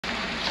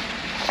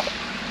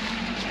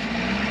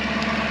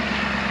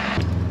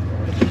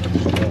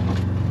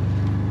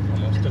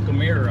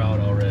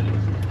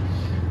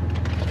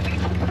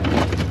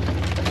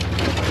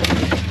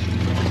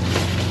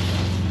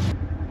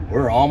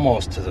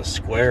almost to the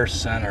square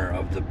center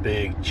of the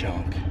big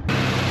chunk.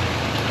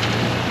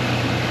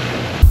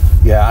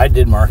 Yeah, I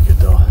did mark it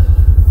though.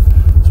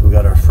 So we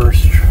got our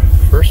first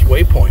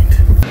waypoint.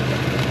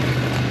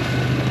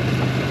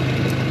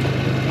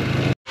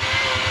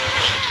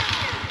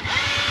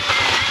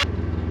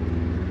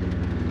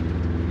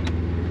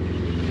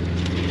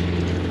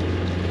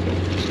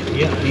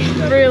 Yeah,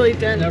 he's really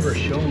dense. Never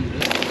shown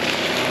this.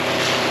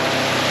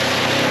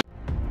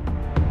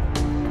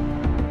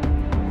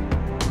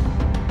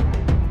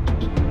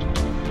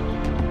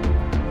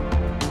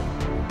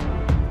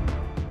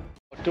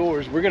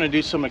 Outdoors, we're gonna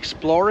do some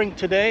exploring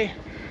today.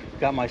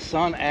 Got my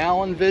son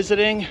Alan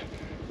visiting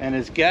and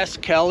his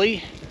guest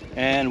Kelly,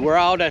 and we're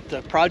out at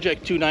the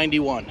Project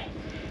 291.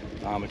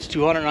 It's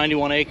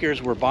 291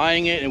 acres. We're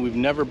buying it and we've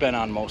never been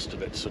on most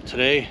of it. So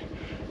today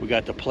we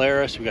got the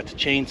Polaris, we got the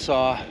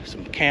chainsaw,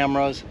 some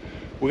cameras.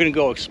 We're gonna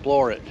go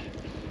explore it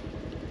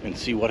and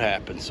see what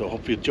happens. So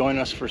hope you'll join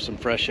us for some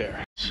fresh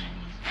air.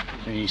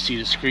 And you see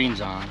the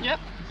screen's on. Yep.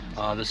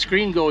 The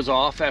screen goes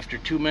off after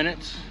 2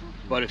 minutes,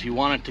 but if you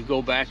want it to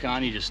go back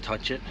on, you just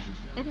touch it.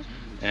 Okay.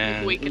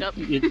 And wake it up.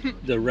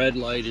 The red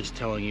light is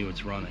telling you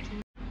it's running.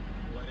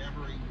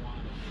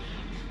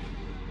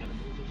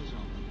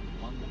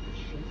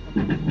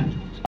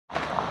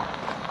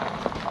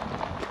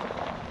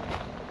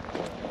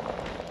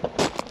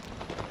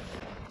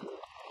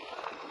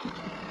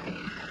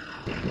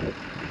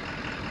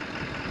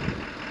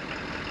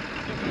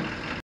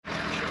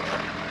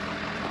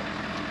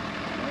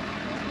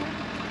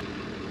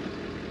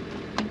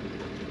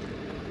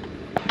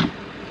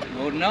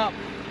 Loading up.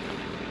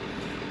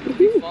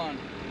 Fun.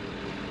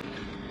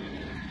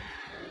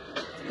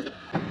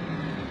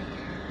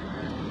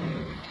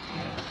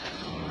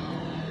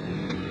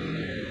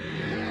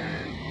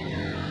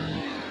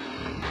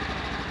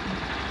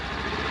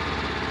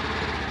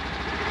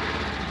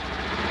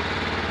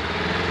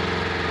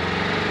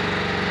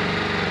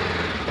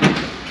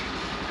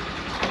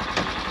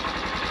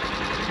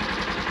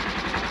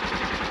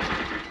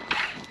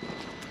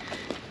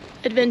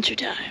 Adventure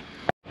time.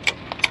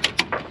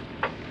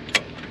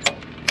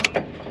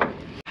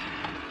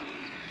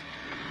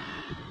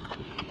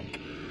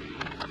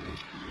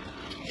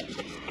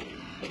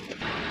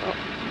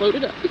 Load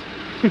it up.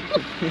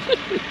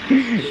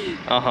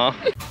 Uh-huh.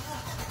 I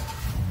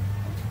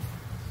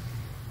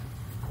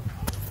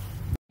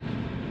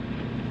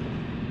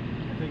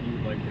think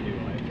you'd like the new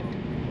iPhone.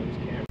 Those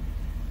cameras.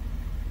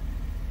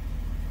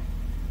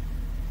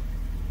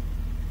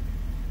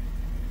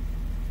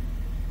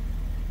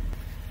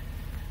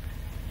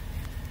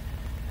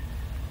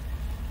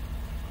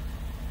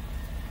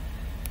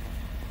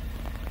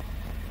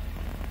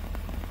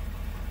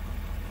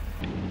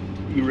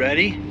 You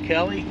ready,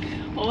 Kelly?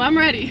 Oh, I'm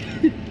ready.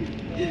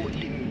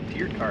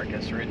 Deer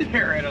carcass right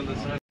there, right on the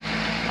side.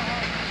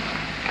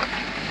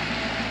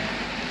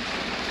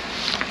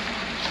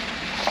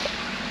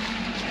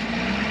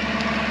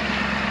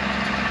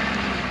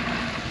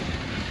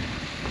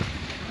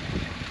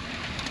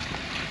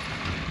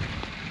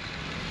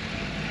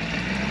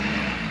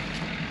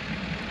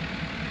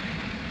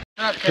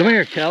 Come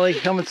here, Kelly.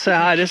 Come and say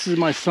hi. This is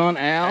my son,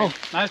 Al. Hey,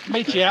 nice to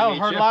meet you, Al.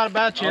 Heard a lot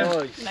about you. Oh,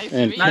 Nice and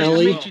to meet Nice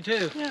Kelly. to meet you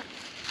too. Yeah.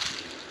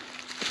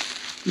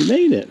 You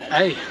made it.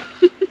 Hey,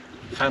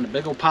 found a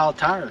big old pile of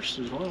tires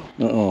as well.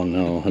 Oh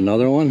no,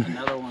 another one?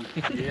 Another one.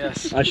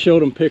 Yes. I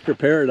showed him Picker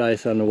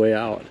Paradise on the way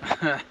out.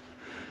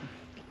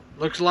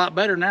 Looks a lot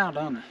better now,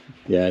 doesn't it?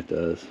 Yeah, it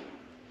does.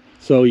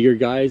 So your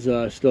guys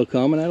still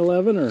coming at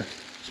 11 or?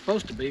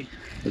 Supposed to be.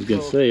 I was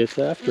gonna say it's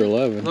after A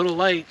 11. little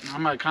late.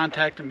 I'm gonna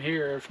contact him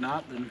here. If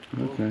not, then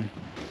we'll Okay.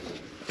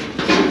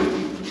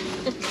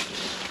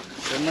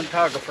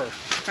 cinematographer.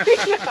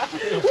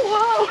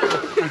 Whoa!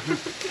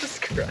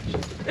 Just crushed.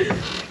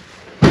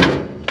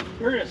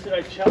 Curtis, did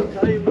I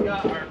tell you we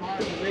got our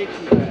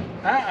monetization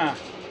back?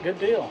 Good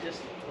deal.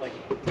 Just like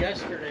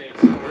yesterday it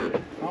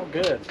started. Oh,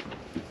 good.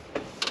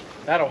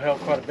 That'll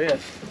help quite a bit.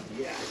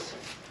 Yes.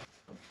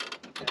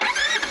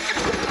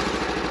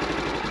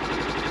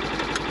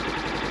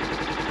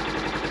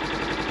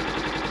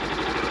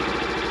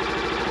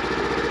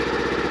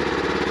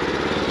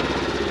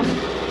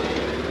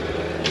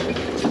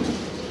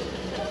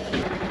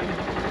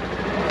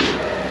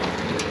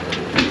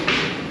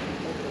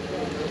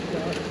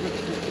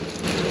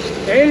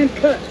 And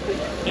cut.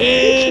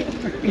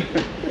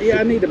 Yeah,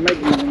 I need to make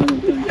one of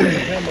them things.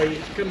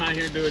 Somebody come out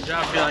here and do a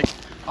job, be like,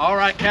 all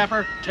right,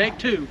 Kapper, take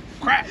two.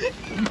 Crap.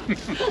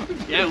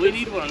 Yeah, we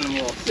need one of them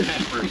little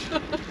snappers.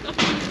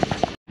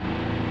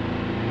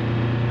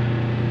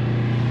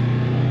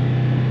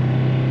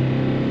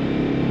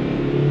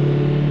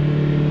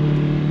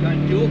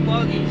 Got dual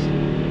buggies.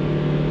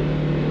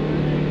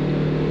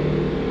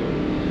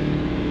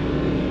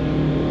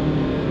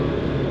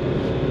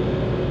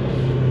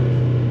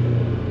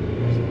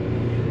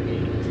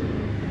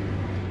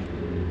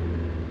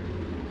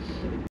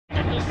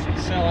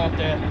 Sell out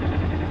that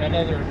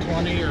other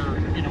 20 or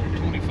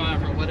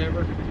 25 or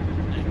whatever,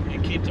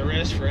 and keep the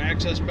rest for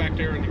access back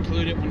there, and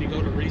include it when you go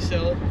to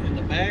resell it in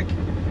the back,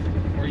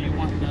 or you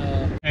want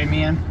came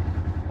in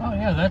Oh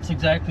yeah, that's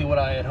exactly what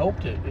I had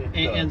hoped it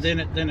and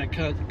does. then it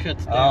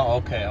cuts down. Oh,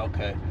 okay,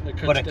 okay.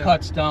 But it down.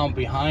 cuts down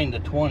behind the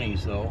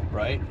 20s though,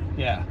 right?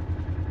 Yeah.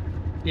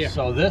 Yeah.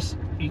 So this,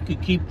 you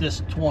could keep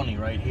this 20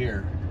 right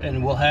here,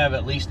 and we'll have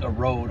at least a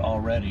road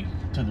already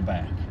to the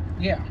back.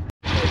 Yeah.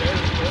 So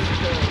there's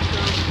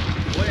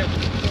way up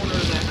in the corner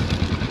of that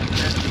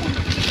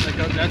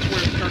 20. Like, that's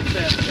where it starts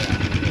that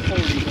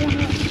 40 going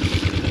up.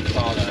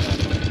 Saw that on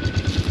there.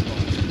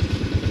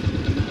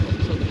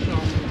 So the Sean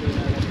will do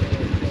that up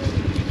there.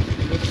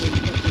 So which we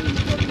put in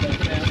part of that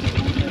path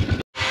along there.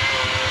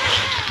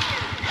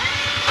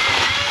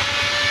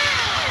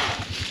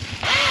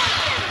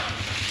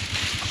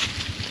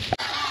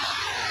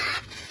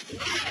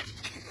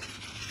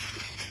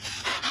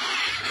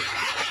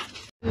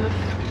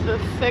 The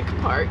thick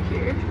part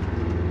here.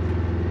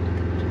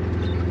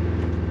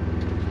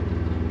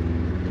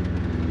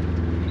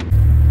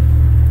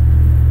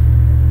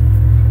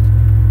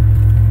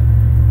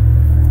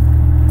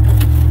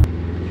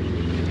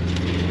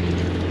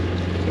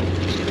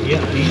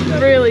 Yeah, he's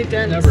never, Really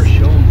dense. never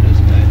shown this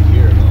back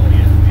here at all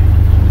yet.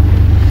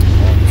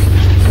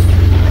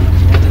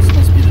 Well, this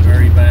must be the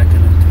very back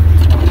of the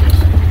 20s.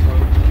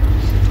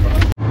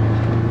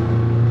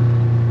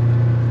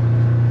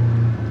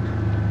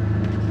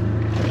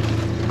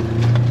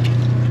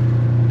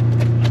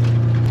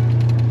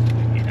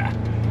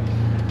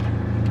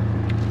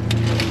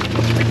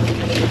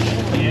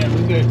 Yeah,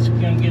 we're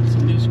gonna get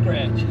some new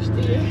scratches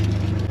today.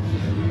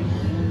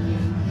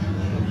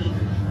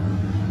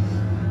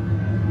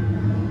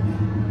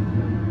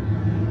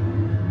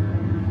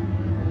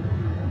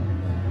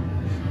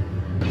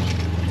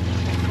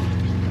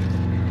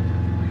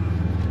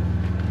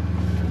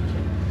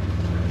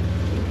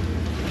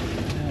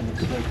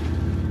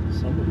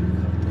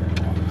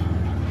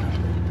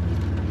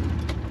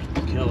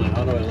 Kelly,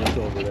 how do I look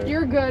over there?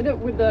 You're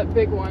good with the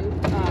big one.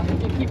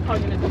 If you keep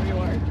hugging it, then you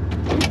are.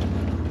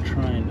 I'm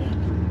trying to.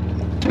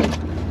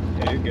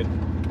 Yeah, you're good.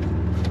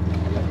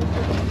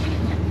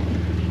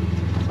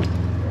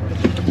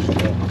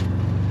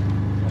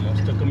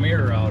 Almost took a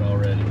mirror out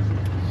already.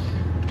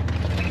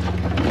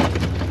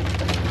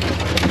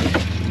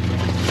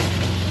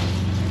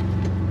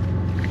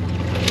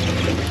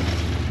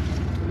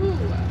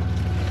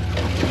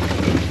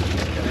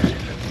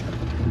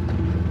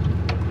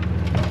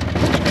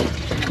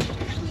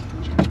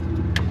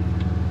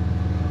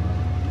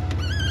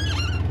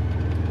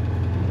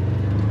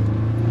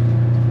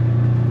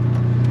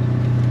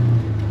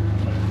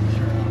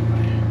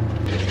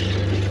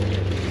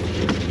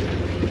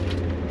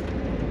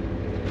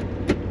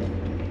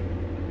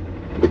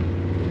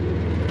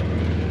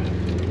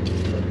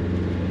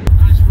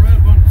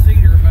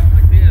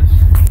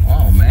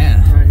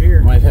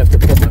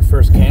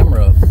 First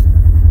camera up.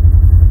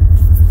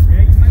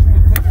 Yeah, you might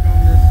want to put it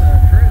on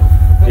this trail.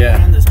 Put Yeah.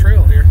 it on this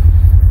trail here.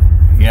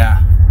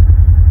 Yeah.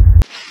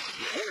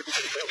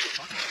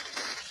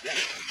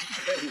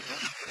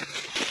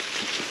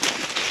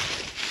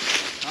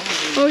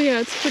 Oh yeah,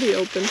 it's pretty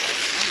open.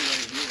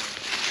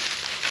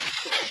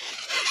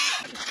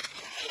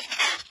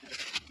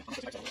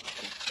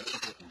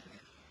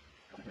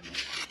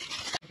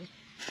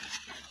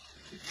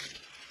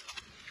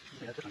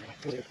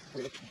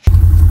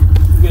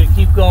 We're gonna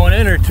keep going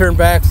in or turn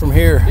back from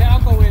here? Yeah,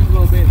 I'll go in a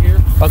little bit here.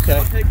 Okay.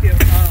 I'll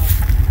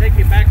take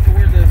you back to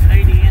where this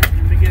 80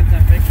 engine begins,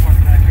 that big part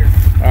back here.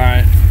 All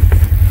right.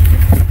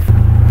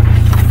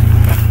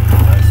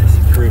 This is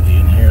pretty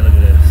in here. Look at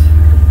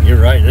this.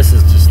 You're right. This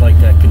is just like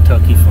that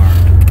Kentucky farm.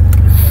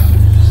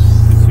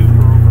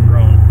 Super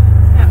overgrown.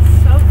 That's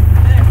so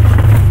thick.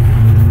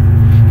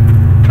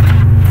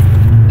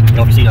 You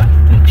know, if you see the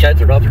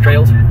sheds or rubs or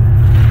trails.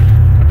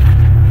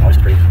 Oh, it's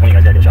pretty. When you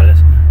guys gotta get a shot of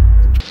this.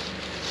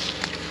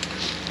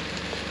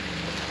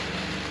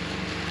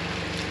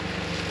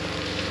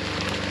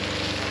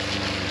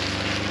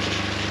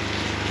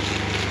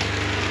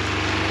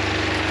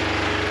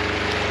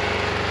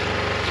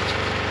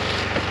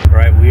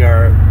 Right, we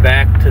are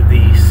back to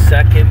the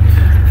second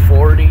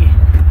 40.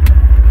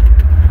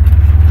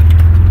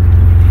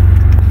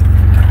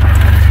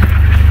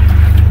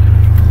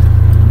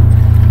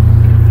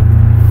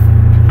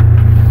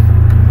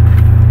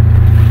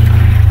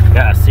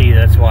 Yeah, see,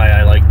 that's why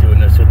I like doing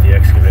this with the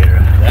excavator.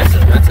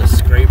 That's a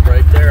scrape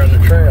right there on the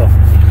trail.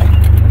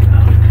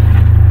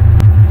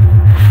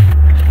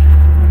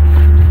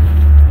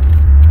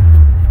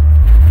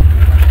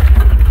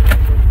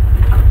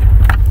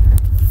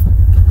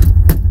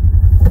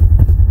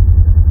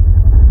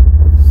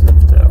 So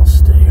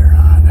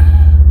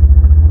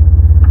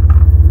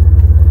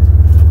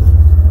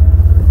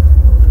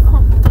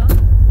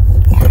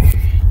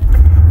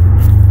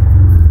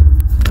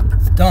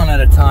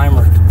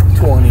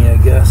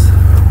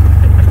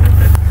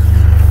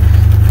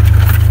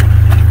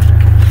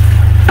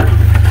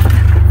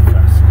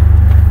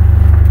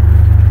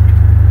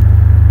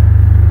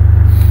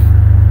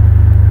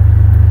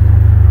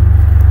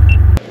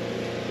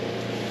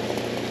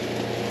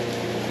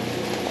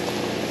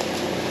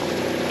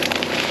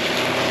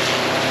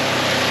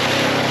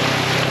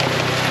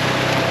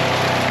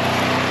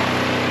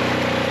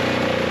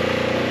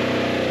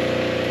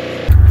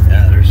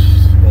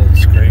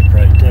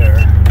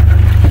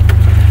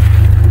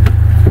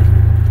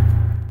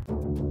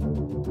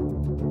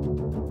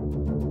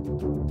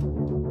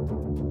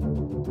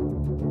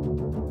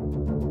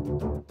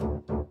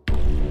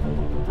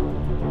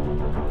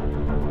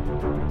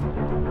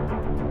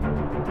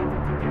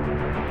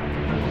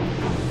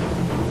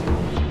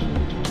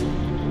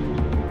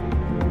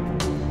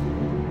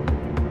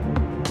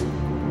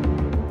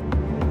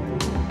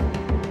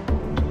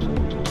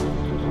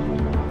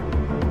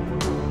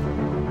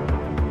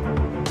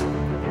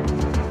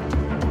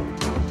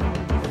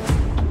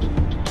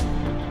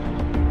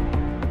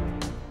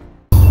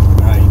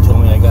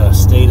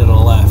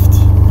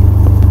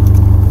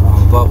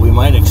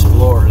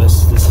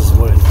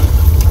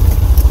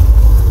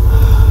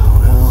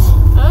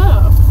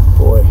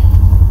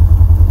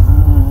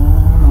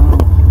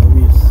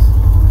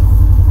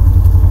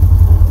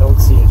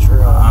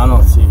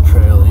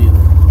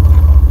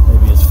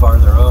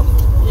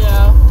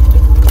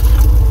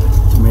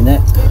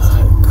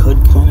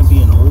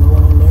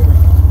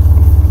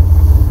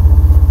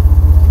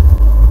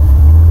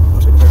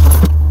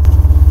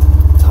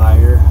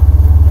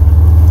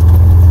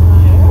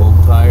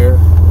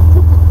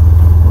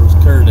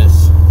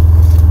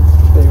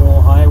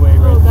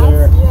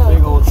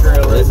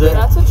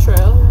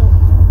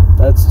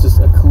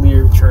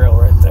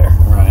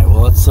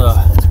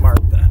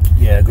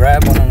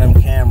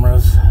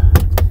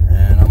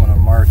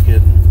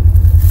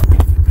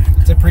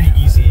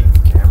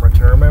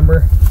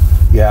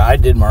I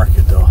did mark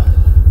it though.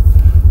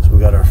 So we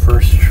got our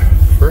first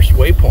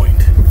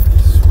waypoint.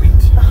 Sweet.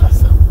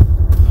 Awesome.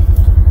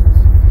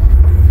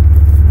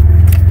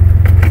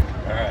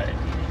 All right.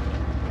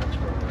 That's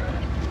where we're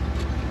at.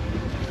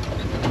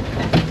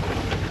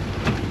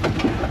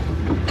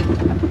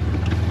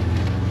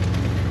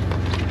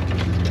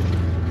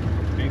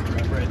 Big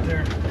rub right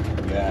there.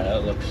 Yeah,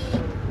 that looks.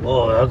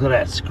 Oh, look at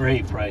that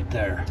scrape right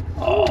there.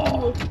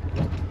 Oh.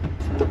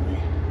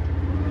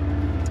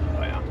 Oh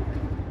yeah.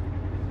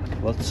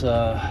 Let's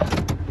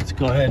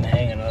go ahead and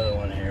hang another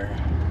one here.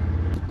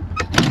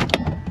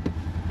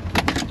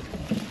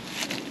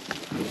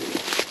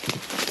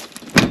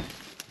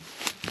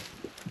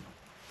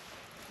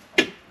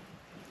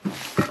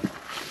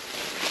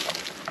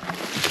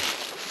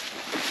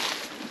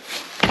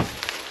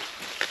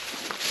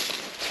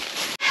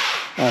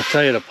 I'll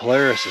tell you, the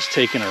Polaris is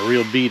taking a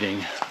real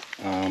beating,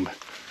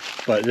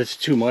 but it's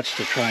too much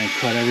to try and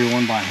cut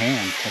everyone by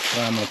hand. That's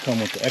why I'm going to come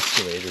with the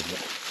excavator.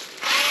 But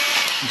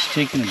he's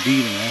taking a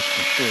beating, that's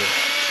for sure.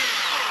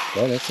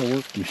 Well, that's a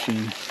work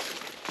machine.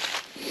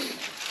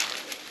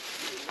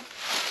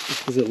 Just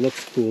because it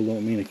looks cool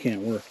don't mean it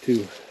can't work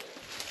too.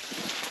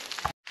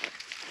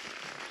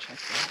 Check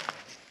that.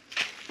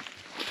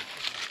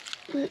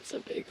 That's a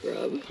big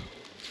rub.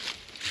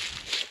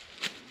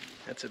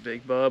 That's a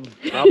big bub,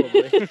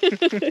 probably.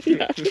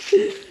 Yeah.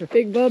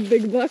 Big bub,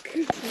 big buck.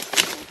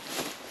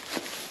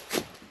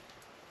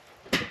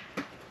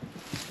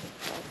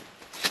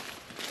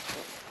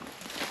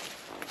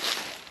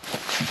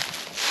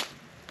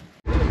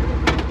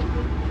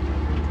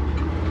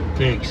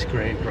 Big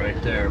scrape right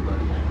there,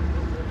 but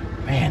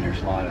man,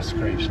 there's a lot of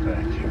scrapes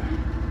back here.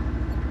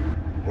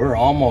 We're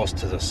almost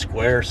to the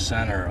square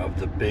center of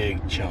the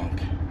big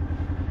chunk.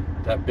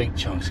 That big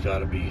chunk's got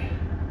to be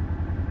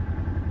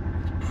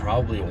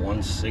probably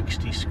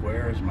 160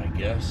 square is my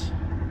guess.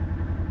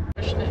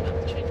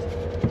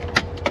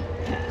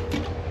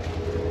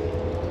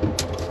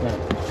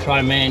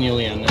 Try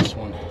manually on this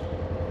one.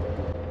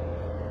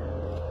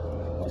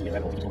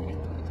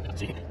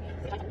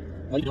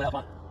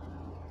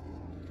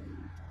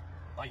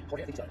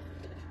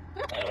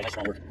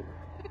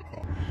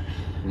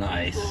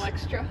 Nice. A little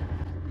extra.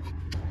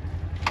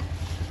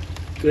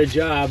 Good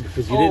job,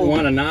 because you didn't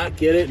want to not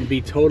get it and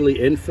be totally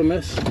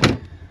infamous.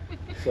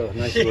 So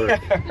nice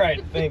work. Yeah,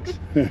 right, thanks.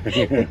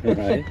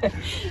 Right.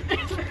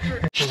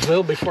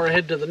 Will, before I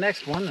head to the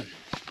next one,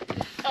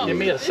 and give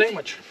me a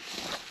sandwich.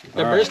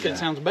 The brisket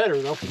sounds better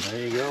though.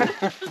 There you go.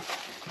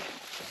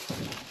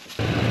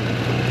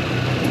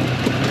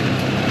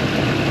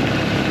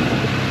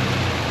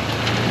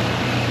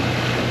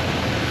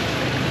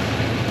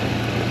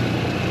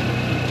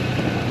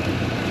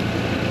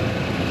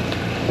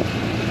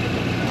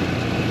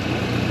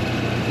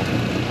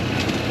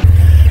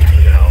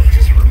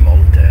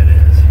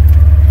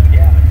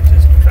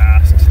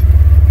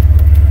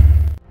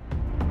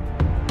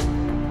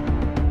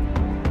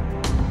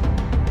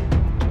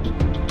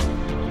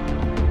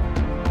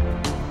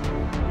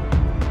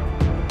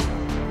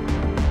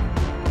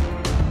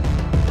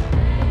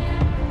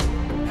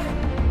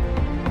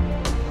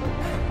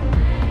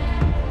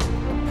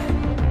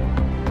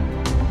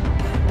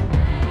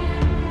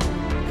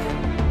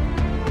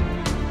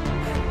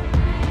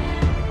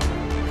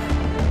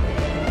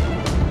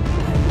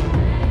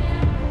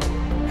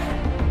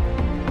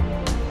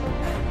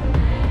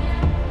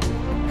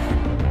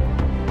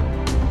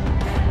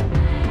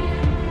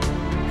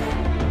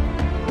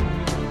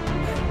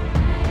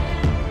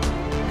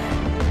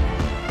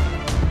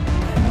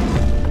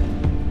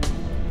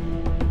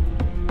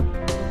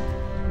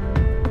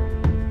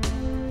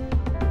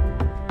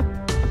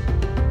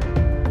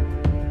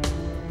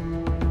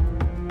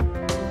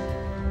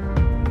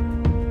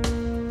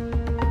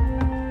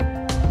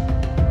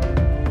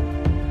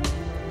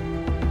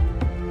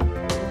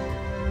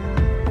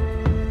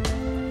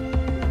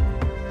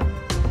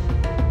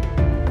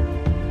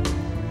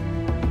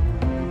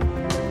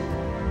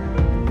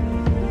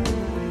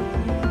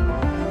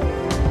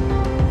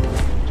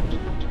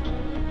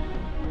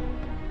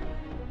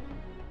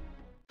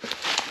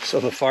 So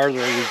the farther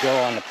we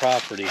go on the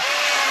property,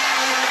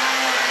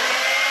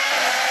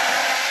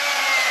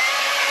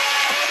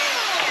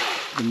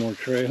 the more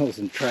trails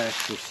and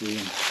tracks we're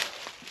seeing.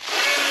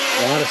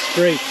 A lot of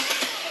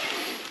scrapes.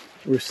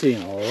 We're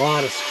seeing a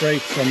lot of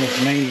scrapes on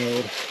this main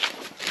road.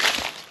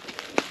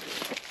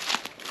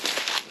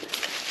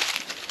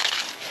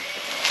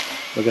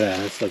 Look at that,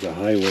 that's like a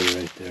highway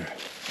right there.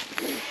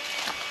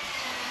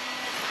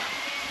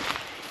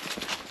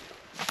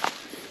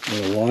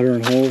 There's a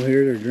watering hole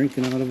here they're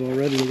drinking out of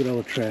already. Look at all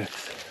the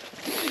tracks.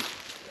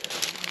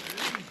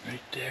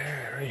 Right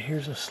there, right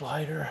here's a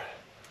slider.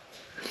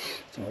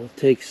 That's all it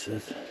takes,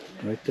 that's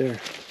right there.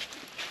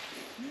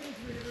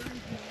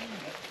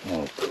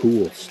 Oh,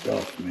 cool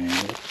stuff,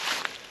 man.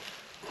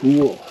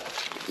 Cool.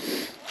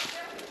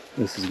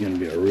 This is gonna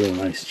be a real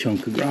nice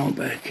chunk of ground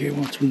back here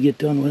once we get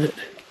done with it.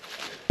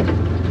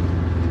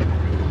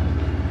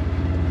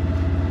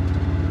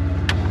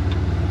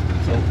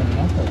 It's opening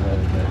up a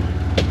little bit.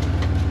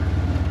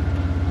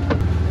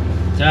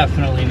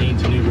 definitely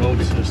needs a new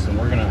road system.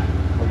 We're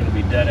gonna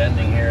be dead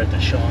ending here at the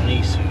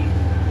Shawnee soon.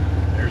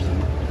 There's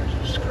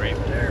a scrape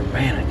there.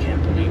 Man, I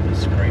can't believe the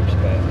scrape's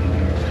back in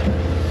here.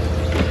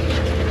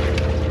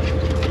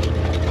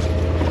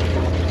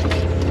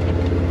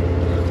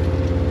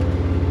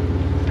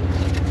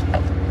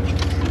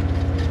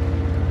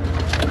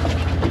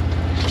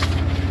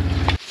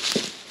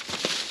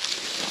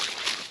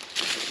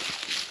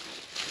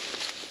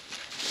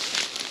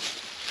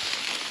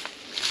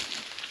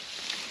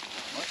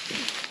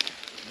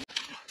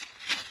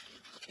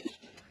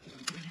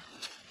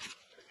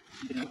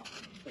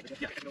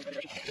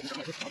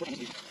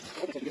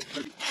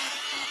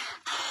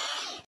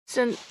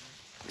 Some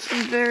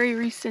very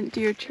recent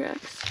deer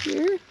tracks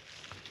here.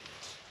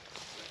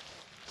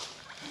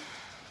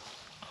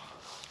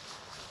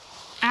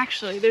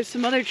 Actually, there's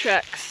some other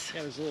tracks.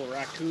 Yeah, there's a little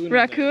raccoon.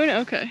 Raccoon?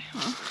 Okay.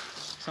 Well,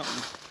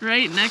 Something.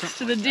 right next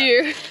to the like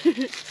deer.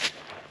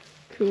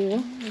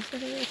 Cool.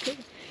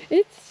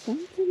 It's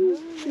something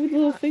with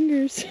little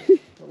fingers.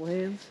 The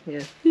hands?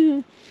 Yeah.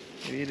 Yeah.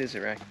 Maybe it is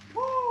a raccoon.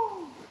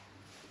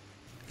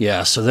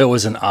 Yeah, so there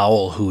was an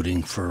owl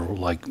hooting for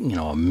like, you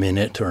know, a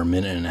minute or a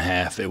minute and a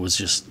half. It was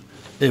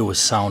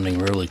sounding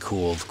really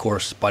cool. Of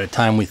course, by the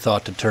time we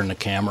thought to turn the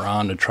camera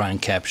on to try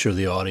and capture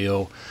the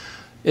audio,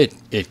 it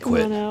quit. Come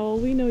on, owl.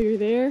 We know you're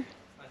there.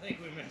 I think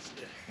we missed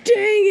it.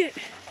 Dang it!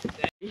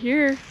 You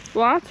hear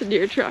lots of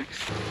deer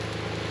tracks.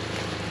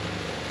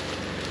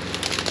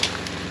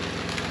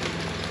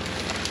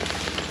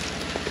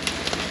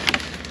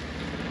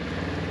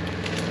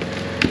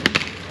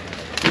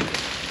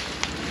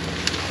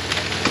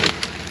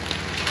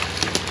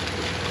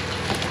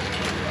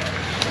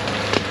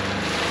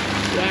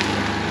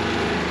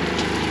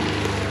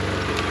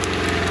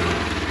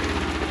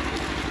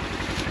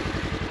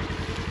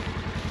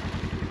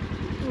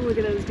 Look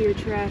at those deer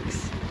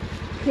tracks.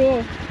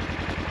 Cool.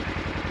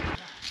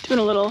 Doing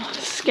a little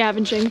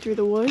scavenging through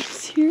the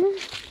woods here.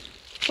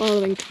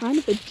 Following kind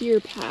of a deer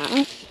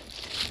path.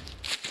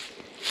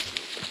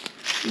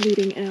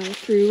 Leading out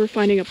through. We're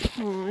finding a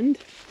pond.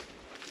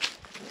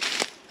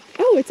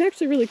 Oh, it's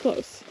actually really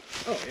close.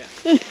 Oh,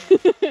 yeah.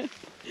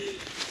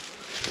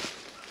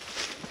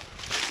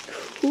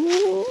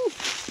 Cool.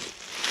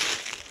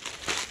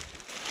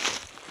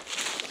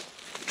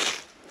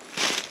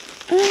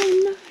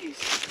 Oh,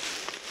 nice.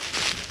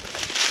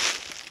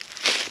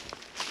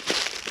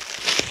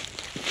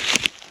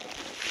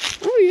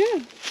 Oh,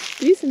 yeah.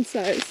 Decent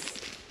size.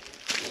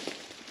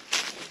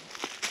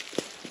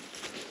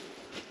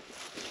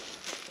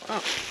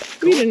 Wow.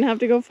 We didn't have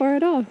to go far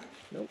at all.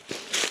 Nope.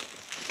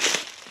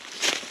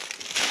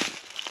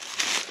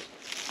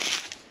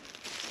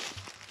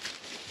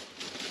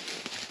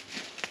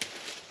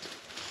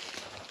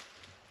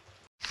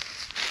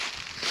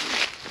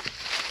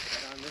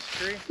 On this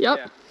tree? Yep.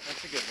 Yeah,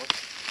 that's a good one.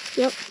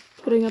 Yep.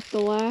 Putting up the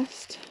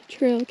last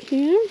trail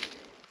cam.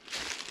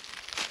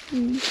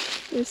 And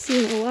we're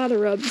seeing a lot of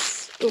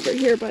rubs over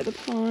here by the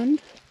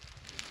pond.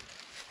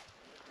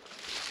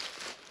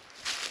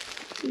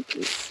 You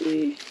can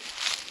see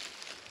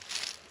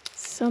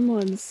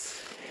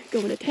someone's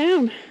going to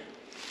town.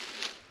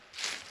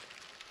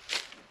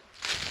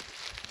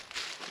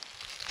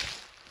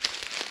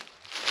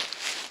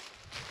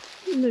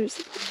 And there's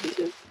the pond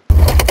too.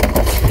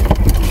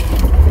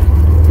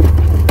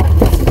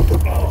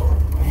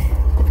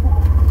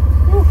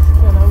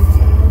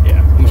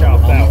 Yeah,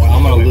 chop that one.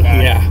 I'm gonna lose.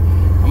 Yeah,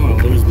 I'm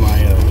gonna lose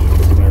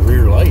my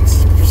rear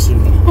lights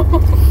soon.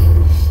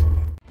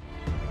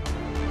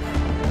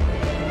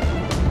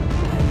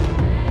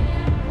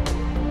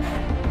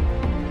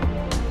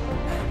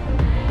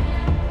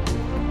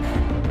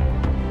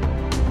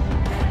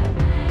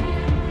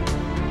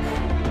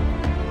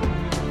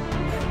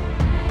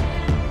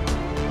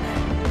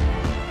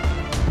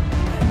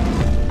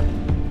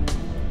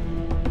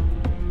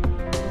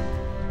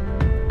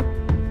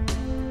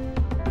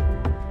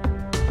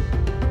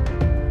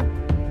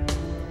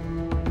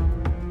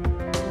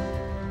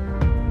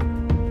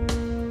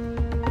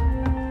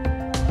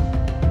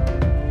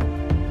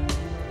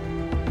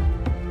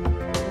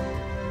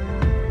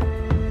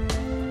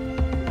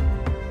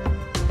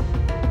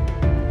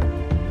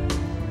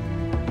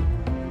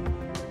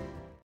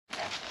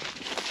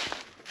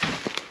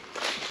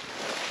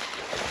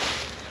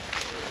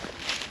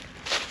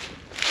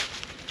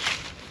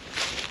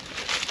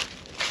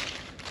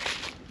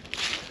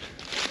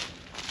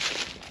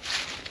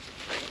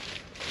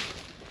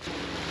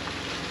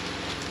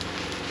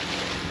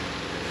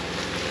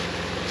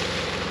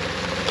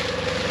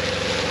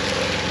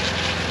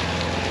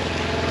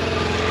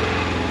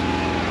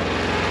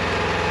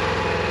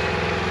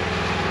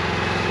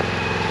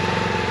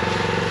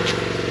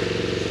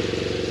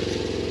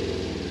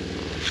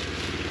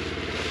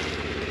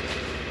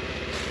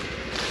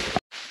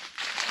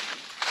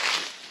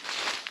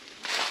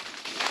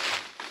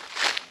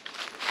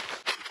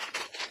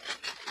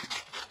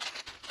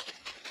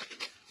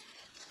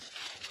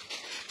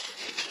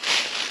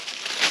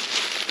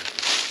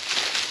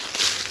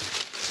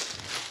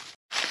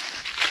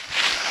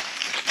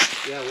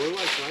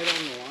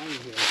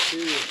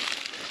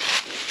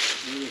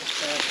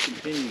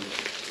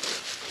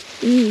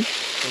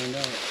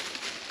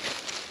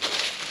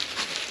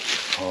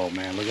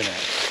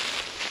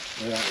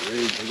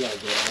 We gotta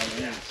go out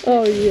there and see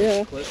Oh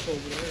yeah, cliff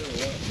over there or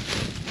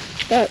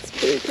what? that's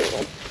pretty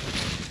cool.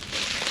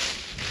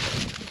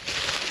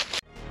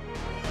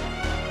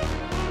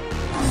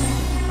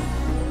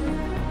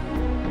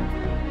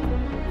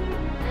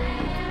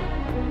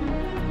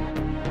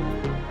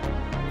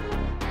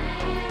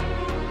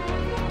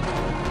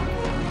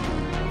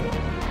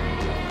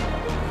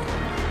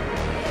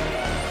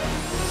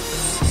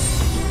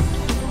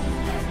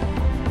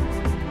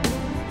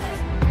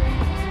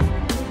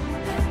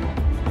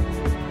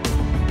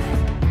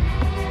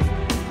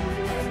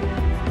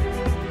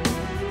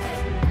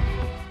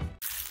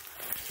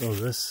 So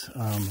this,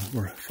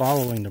 we're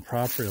following the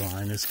property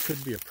line. This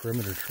could be a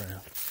perimeter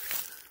trail.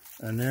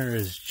 And there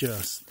is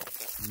just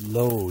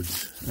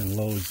loads and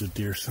loads of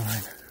deer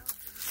sign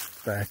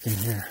back in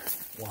here.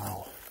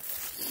 Wow.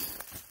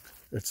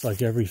 It's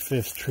like every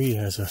fifth tree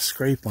has a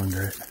scrape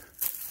under it.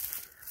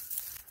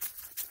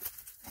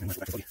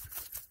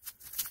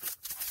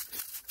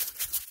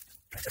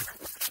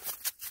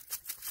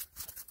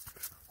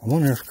 I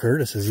wonder if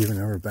Curtis has even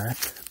ever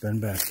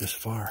been back this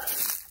far.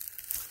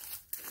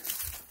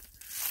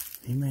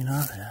 He may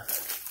not have.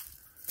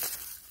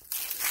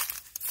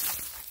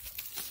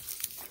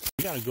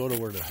 We gotta go to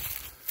where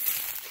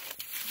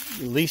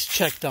at least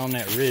check down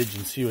that ridge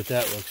and see what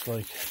that looks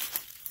like.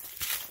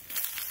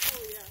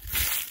 Oh yeah.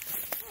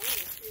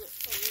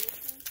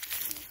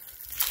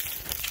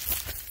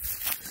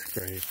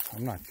 Scrape.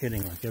 I'm not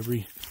kidding. Like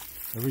every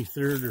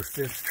third or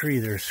fifth tree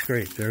there's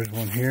scrape. There's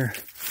one here.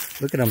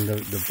 Look at them.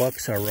 The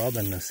bucks are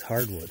rubbing this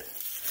hardwood,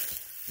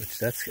 which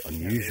that's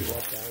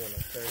unusual.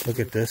 Look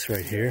at this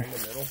right here.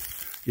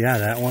 Yeah,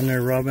 that one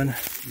they're rubbing.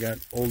 You got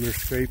older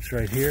scrapes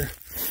right here.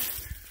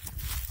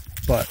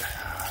 But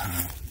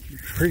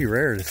pretty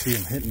rare to see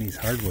them hitting these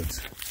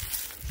hardwoods.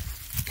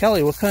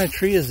 Kelly, what kind of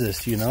tree is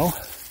this? Do you know?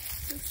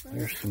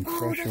 There's some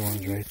crusher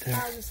ones right there.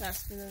 I was just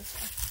asking this.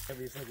 Have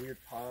these like weird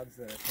pods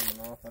that are coming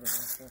off? I don't know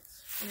if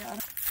that's...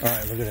 Yeah. All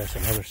right, look at this,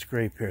 another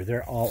scrape here.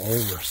 They're all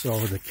over. So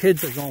the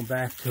kids are going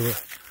back to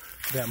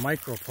that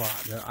micro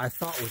plot that I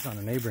thought was on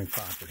a neighboring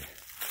property.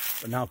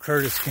 But now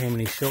Curtis came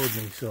and he showed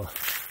me. So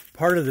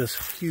part of this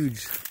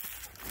huge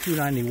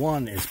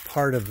 291 is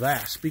part of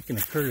that. Speaking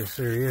of Curtis,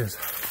 there he is.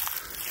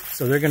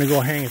 So they're going to go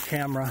hang a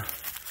camera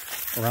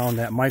around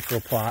that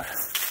micro plot.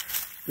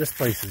 This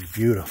place is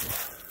beautiful.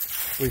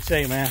 What do you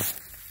say, man?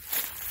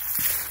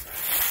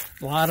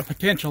 A lot of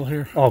potential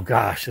here. Oh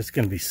gosh, it's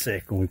going to be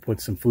sick when we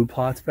put some food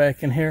plots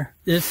back in here.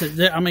 This is,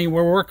 I mean,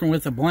 we're working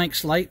with a blank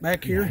slate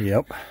back here.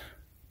 Yep.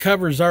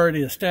 Cover's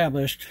already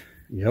established.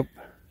 Yep.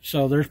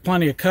 So there's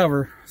plenty of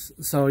cover.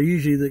 So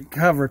usually the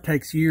cover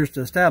takes years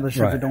to establish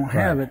if Right, we don't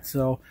have it.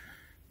 So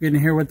getting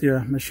here with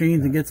the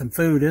machines and get some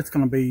food, it's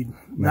going to be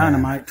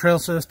dynamite. Trail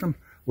system.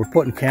 We're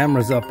putting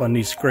cameras up on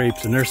these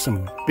scrapes, and there's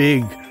some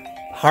big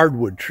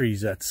hardwood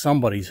trees that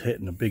somebody's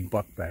hitting a big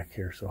buck back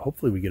here. So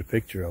hopefully we get a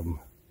picture of them.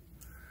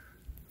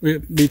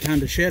 It'd be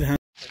time to shed hunt.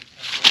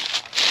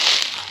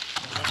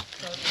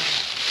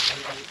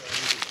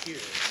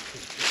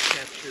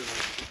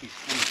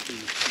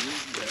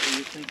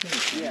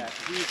 Yeah,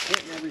 he's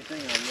hitting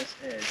everything on this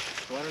edge.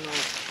 So I don't know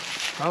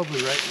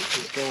Probably right,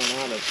 what's going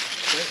on.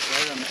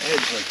 right on the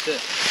edge like this.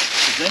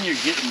 Because then you're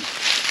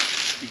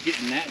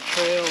getting that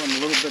trail and a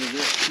little bit of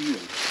this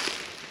field.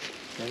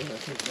 I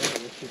think that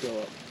should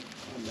go up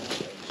on that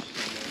edge.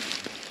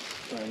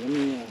 All right, let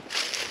me I'll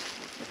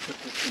put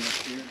this one up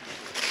here.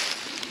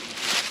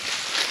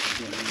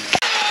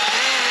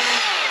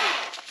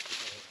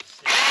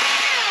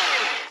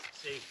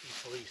 Safety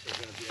police are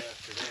going to be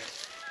after that.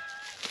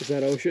 Is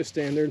that OSHA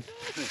standard?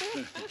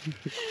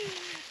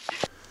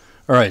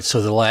 All right,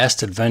 so the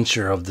last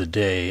adventure of the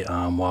day,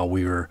 while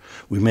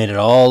we made it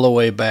all the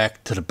way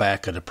back to the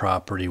back of the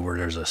property where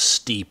there's a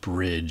steep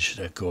ridge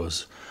that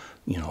goes,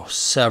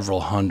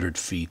 several hundred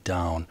feet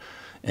down.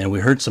 And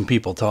we heard some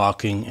people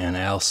talking, and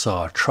Al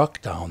saw a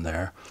truck down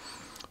there.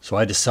 So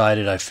I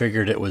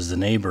figured it was the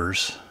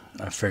neighbors.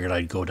 I figured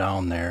I'd go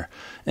down there.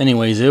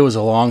 Anyways, it was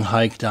a long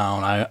hike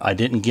down. I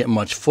didn't get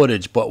much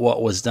footage, but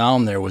what was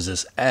down there was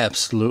this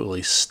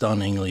absolutely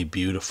stunningly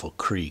beautiful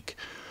creek.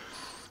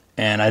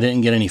 And I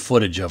didn't get any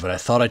footage of it. I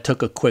thought I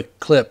took a quick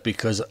clip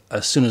because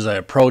as soon as I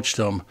approached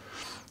them,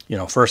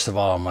 first of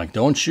all, I'm like,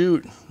 don't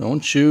shoot.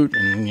 And,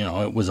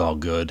 it was all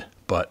good.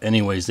 But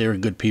anyways, they were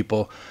good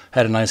people.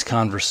 Had a nice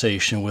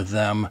conversation with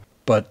them.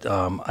 But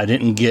I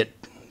didn't get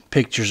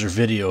pictures or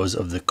videos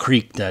of the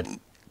creek that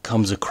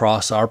comes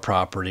across our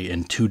property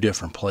in two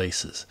different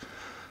places.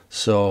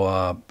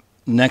 So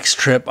next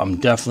trip, I'm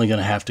definitely going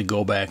to have to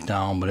go back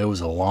down. But it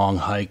was a long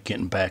hike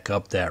getting back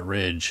up that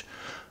ridge.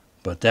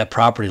 But that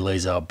property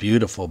lays out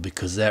beautiful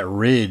because that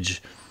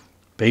ridge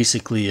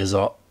basically is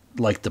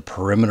like the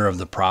perimeter of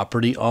the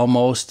property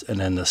almost.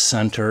 And then the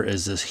center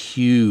is this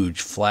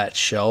huge flat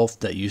shelf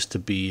that used to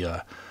be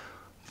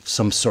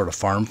some sort of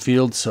farm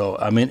field. So,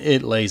 I mean,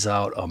 it lays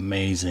out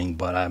amazing.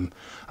 But I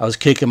was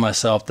kicking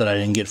myself that I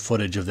didn't get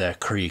footage of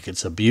that creek.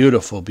 It's a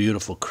beautiful,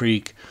 beautiful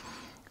creek.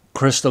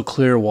 Crystal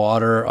clear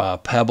water,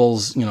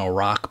 pebbles,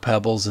 rock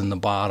pebbles in the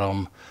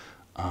bottom.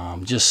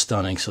 Just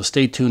stunning. So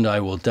stay tuned. I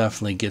will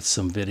definitely get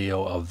some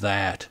video of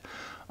that,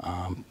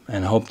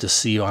 and hope to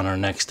see you on our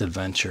next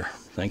adventure.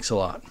 Thanks a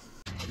lot.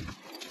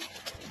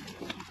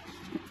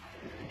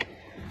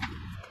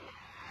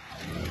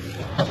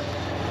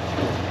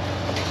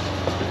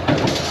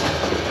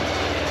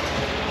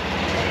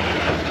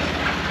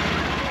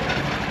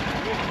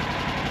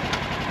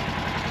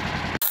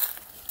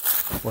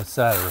 What's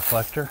that, a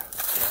reflector?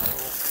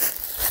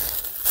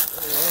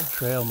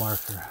 Trail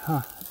marker,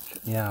 huh?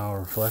 Yeah, a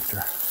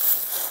reflector.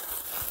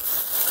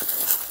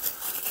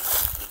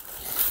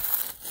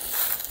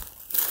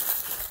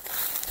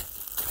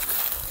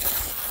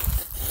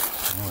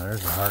 Oh,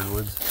 there's the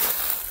hardwoods.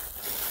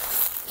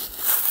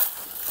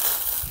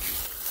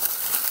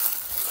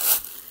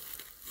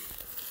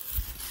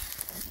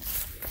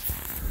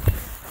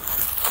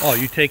 Oh,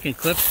 you taking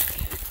clips?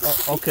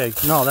 Oh, okay,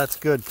 no, that's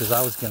good because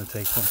I was going to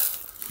take one.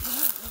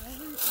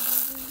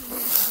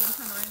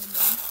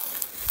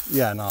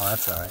 Yeah, no,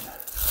 that's all right.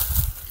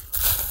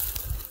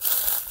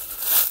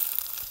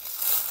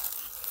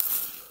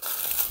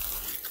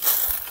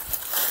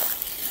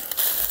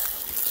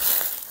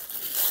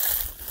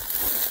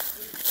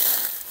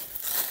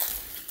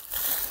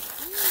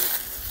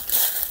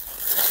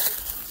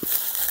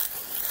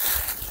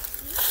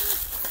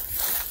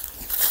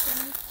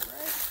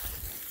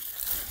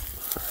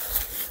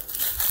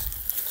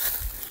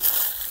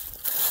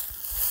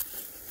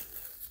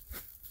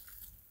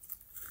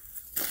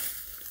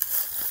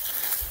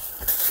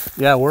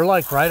 Yeah, we're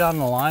like right on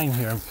the line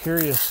here. I'm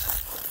curious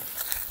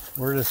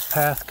where this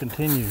path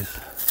continues.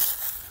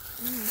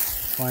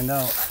 Find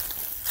out.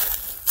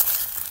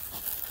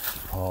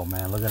 Oh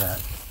man, look at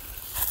that.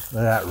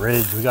 Look at that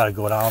ridge. We got to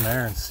go down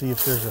there and see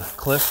if there's a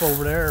cliff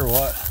over there or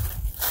what.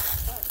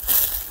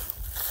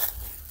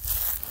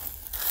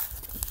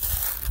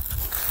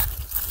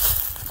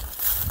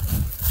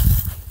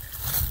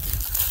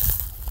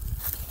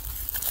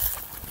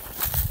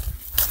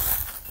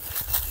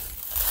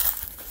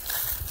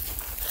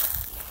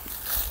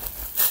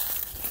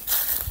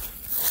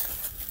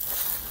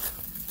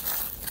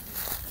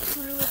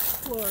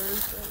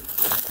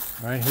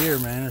 Right here,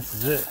 man, this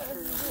is it.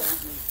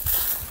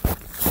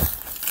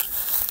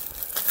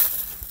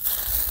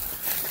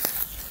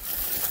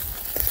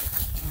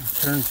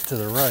 Turns to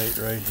the right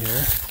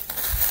here.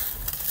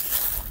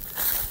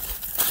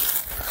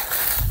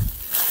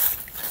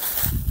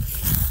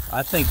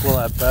 I think we'll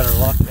have better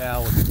luck,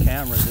 Al, with the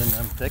cameras in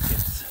them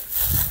thickets.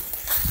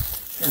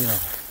 You know,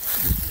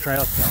 the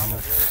trail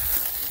cameras.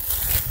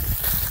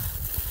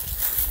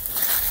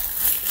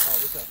 Oh,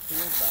 there's a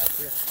field back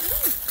here.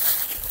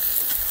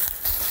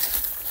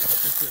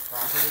 Is this your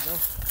property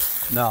though?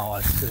 No,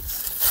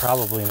 it's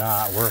probably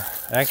not. See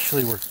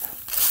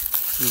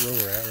where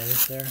we're at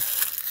right there?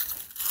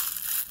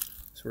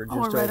 So we're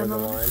just over the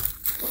line.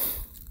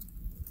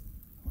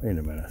 Wait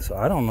a minute. So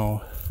I don't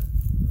know.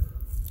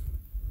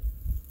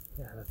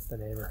 Yeah, that's the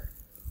neighbor.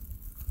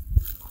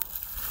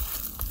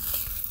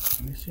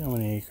 Let me see how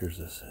many acres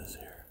this is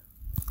here.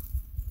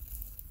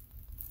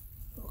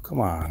 Oh, come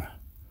on.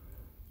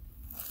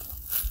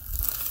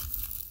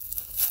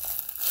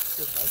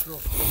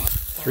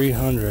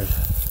 300.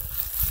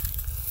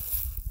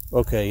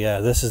 Okay, yeah,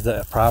 this is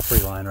the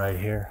property line right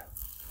here.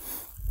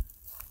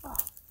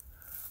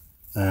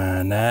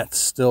 And that's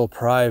still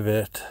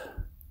private,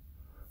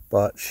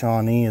 but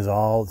Shawnee is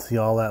all, see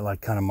all that like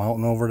kind of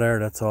mountain over there?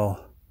 That's all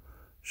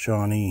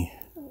Shawnee.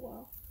 Oh,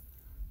 wow.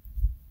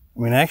 I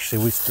mean,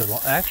 actually,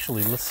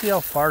 let's see how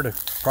far the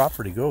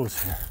property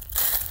goes here.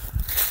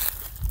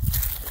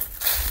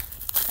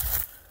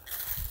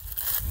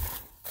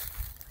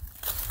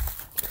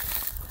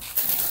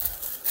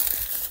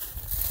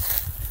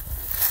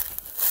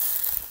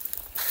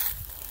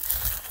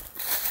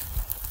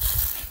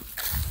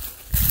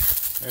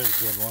 There's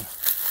a good one.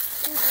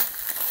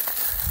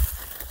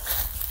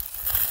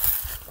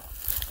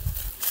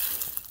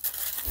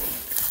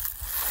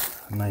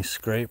 A nice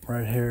scrape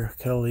right here.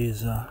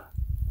 Kelly's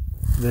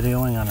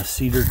videoing on a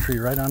cedar tree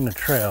right on the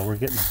trail. We're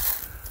getting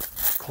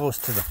close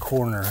to the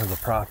corner of the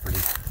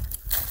property.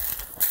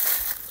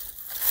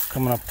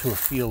 Coming up to a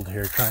field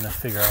here, trying to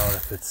figure out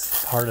if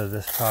it's part of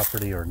this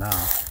property or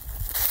not.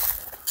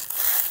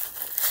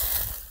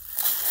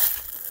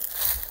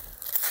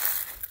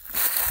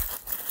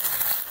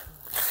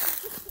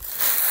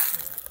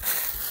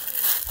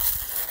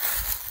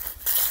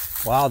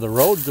 Wow, the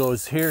road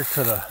goes here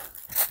to the...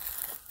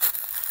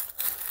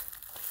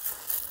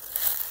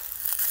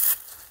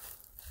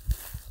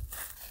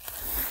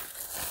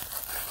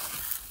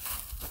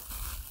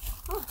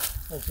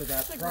 Oh, so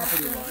that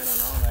property line on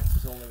Onyx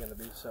is only going to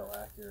be so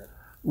accurate.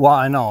 Well,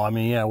 I know. I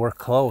mean, yeah, we're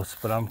close,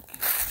 but I'm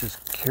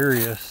just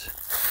curious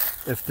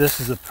if this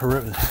is a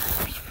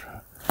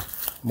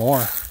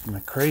more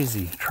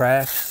crazy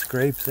tracks,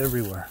 scrapes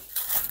everywhere.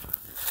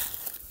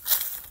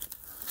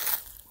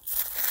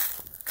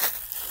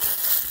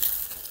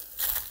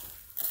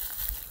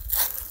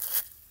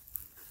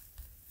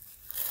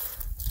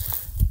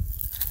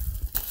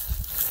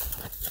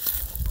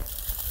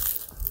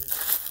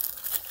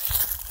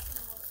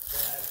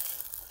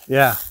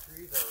 Yeah.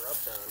 Trees are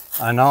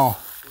rubbed on. I know.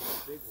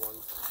 These big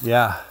ones.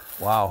 Yeah.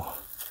 Wow.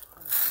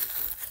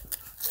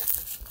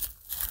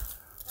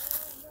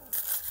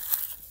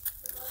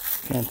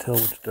 Can't tell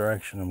which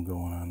direction I'm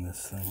going on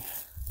this thing.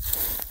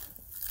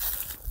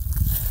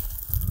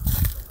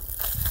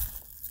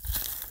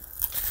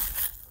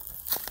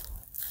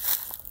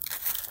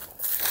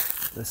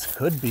 This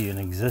could be an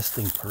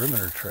existing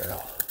perimeter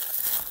trail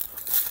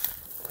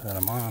that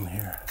I'm on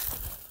here.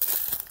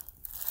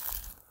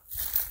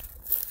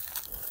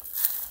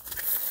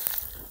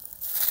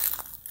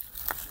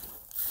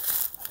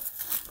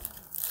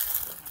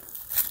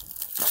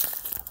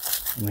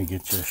 Let me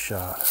get you a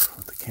shot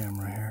with the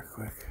camera here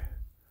quick.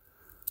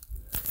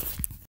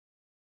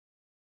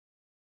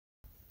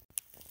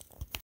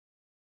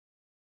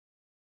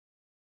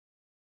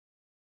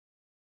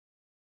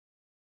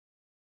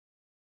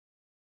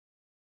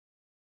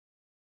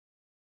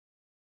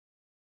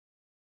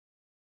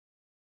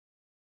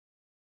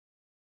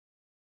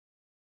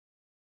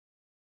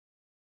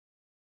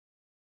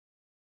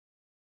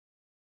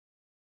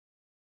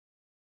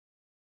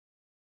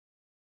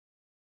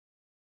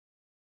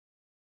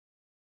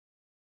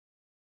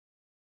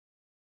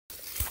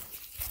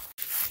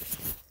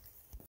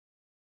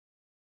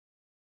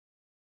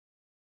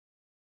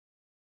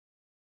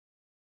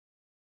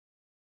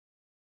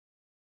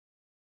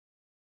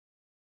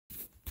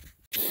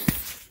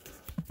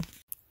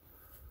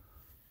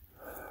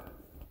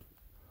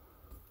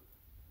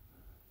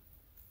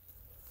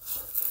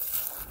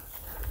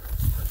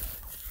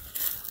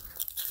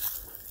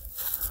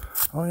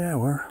 Oh yeah,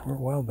 we're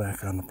well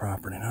back on the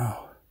property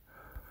now.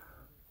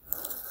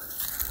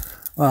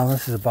 Well,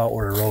 this is about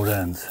where the road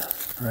ends.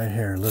 Right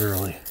here,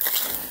 literally.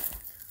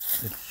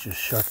 It just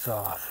shuts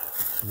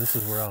off. So this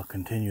is where I'll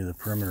continue the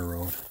perimeter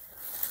road.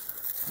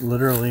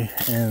 Literally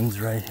ends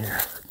right here.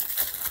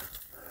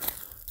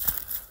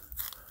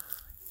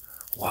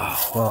 Wow.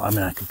 Well, I mean,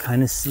 I could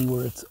kind of see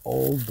where it's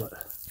old, but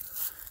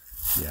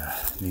yeah,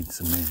 it needs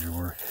some major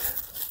work.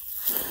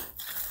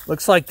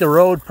 Looks like the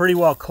road pretty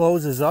well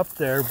closes up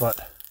there,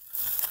 but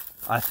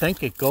I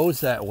think it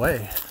goes that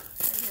way.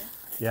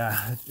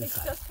 Yeah,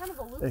 It's just kind of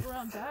a loop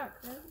around back,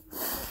 right?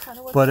 That's kind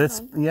of what's but going it's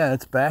on. yeah,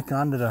 it's back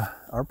onto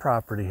our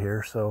property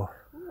here, so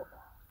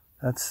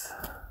that's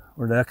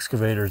where the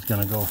excavator is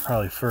going to go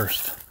probably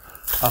first.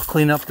 I'll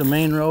clean up the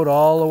main road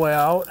all the way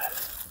out.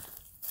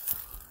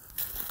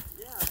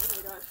 Yeah, oh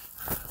my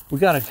gosh. We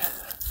gotta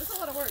That's a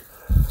lot of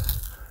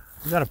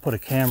work. put a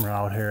camera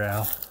out here,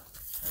 Al. So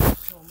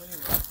many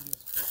rocks in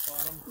this cliff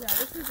bottom. Yeah,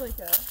 this is like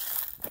a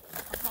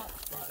hot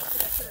spot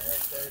for sure.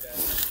 Right there, that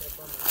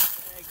Kapper.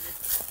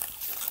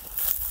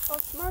 How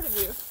smart of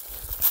you.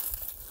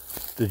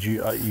 Did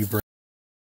you bring